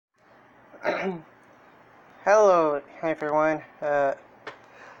Hello everyone.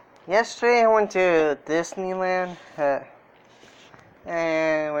 Yesterday I went to Disneyland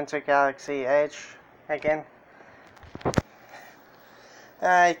and went to Galaxy Edge again.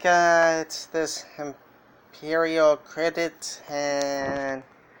 I got this Imperial credit and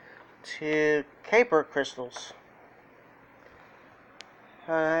 2 Kyber crystals.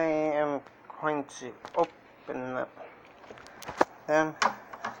 I am going to open up them.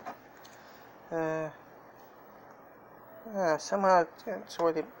 Somehow it's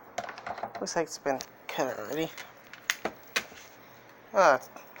already looks like it's been cut already.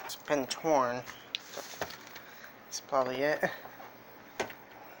 It's been torn. That's probably it.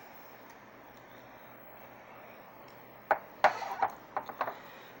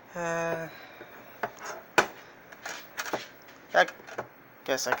 I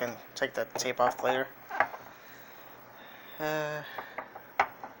guess I can take that tape off later.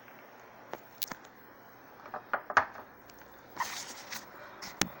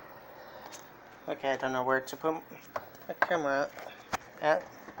 Okay, I don't know where to put the camera at.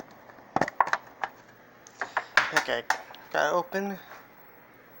 Okay, got it open.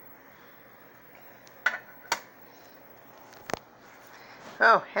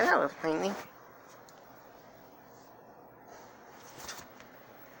 Oh, hello, Lightning.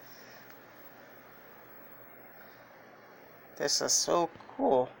 This is so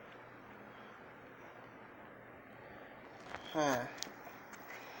cool.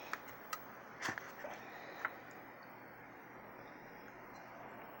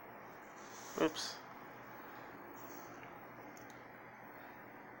 Oops.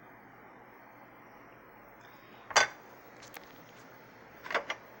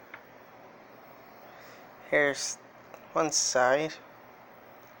 Here's one side.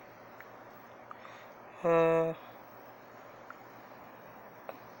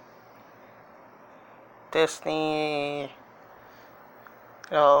 Disney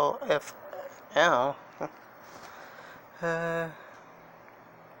LFL.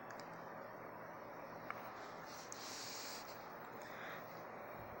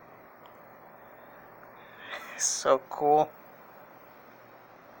 So cool.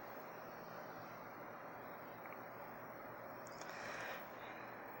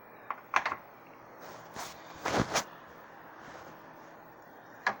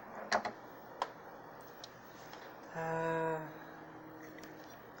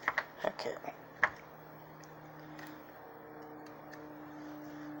 Okay.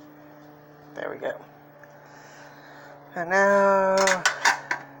 There we go. And now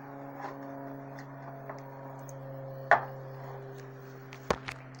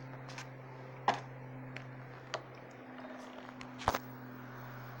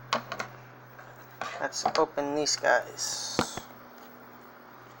let's open these guys.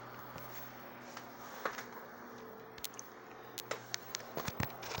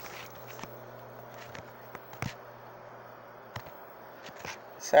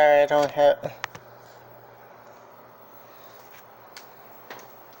 Sorry, I don't have.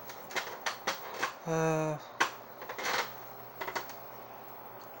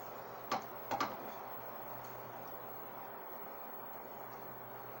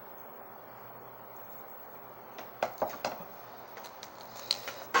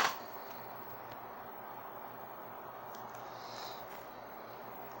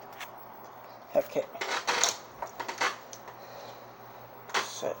 Okay.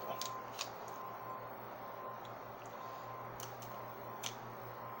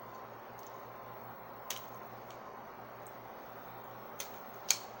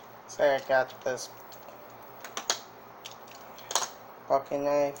 So I got this pocket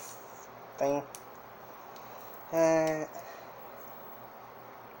knife thing.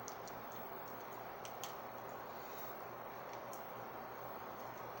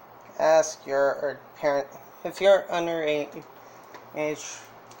 Ask your parent, if you're under age,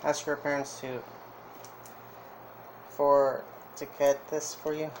 ask your parents to get this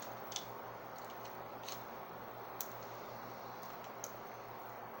for you.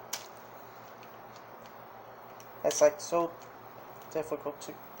 It's like so difficult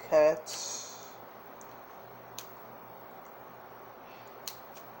to cut.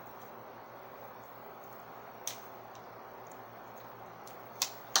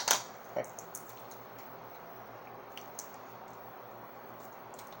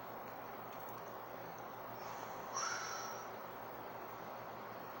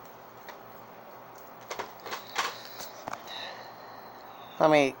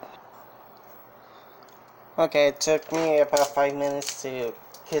 Okay. Okay, it took me about 5 minutes to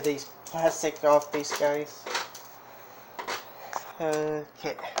get these plastic off these guys.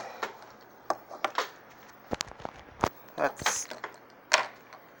 Okay. let's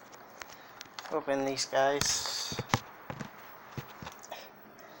open these guys.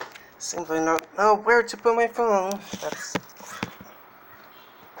 Simply don't know where to put my phone. That's...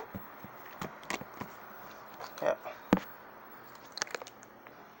 Yep.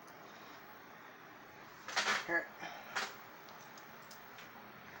 Here.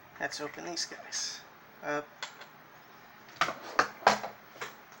 Let's open these guys up.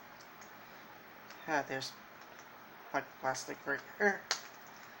 Ah, there's like plastic right here.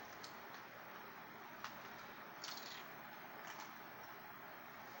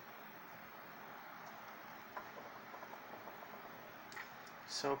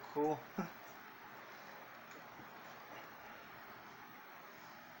 So cool.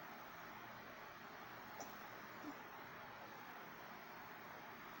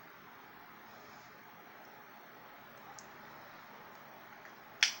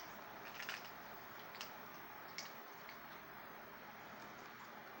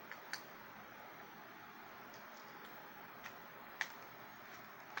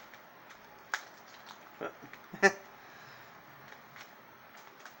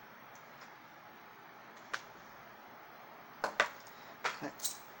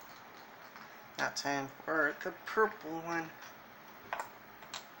 Now time for the purple one.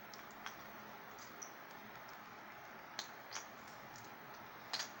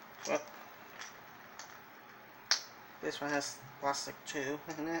 Well, this one has plastic too,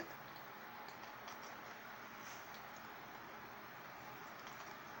 isn't it?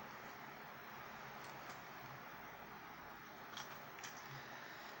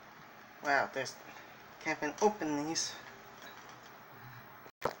 Wow, there's... Can't even open these.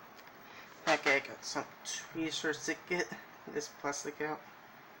 Okay, I got some tweezers to get this plastic out.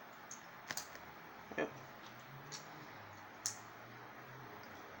 Yep.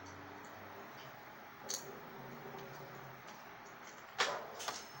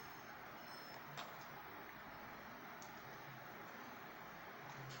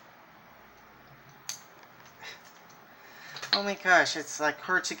 Oh my gosh, it's like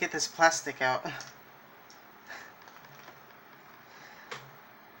hard to get this plastic out.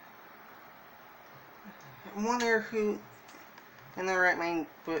 I wonder who in their right mind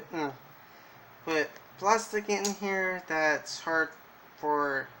put plastic in here that's hard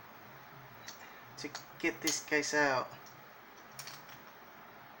for to get these guys out.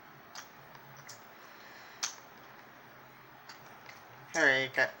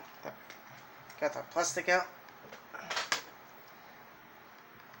 Alright, got the plastic out.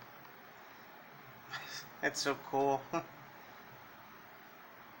 That's so cool.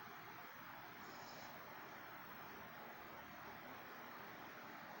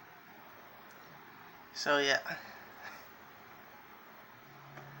 So yeah.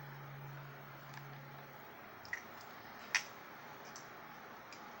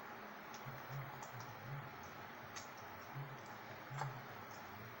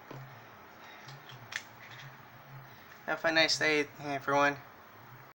 Have a nice day, everyone.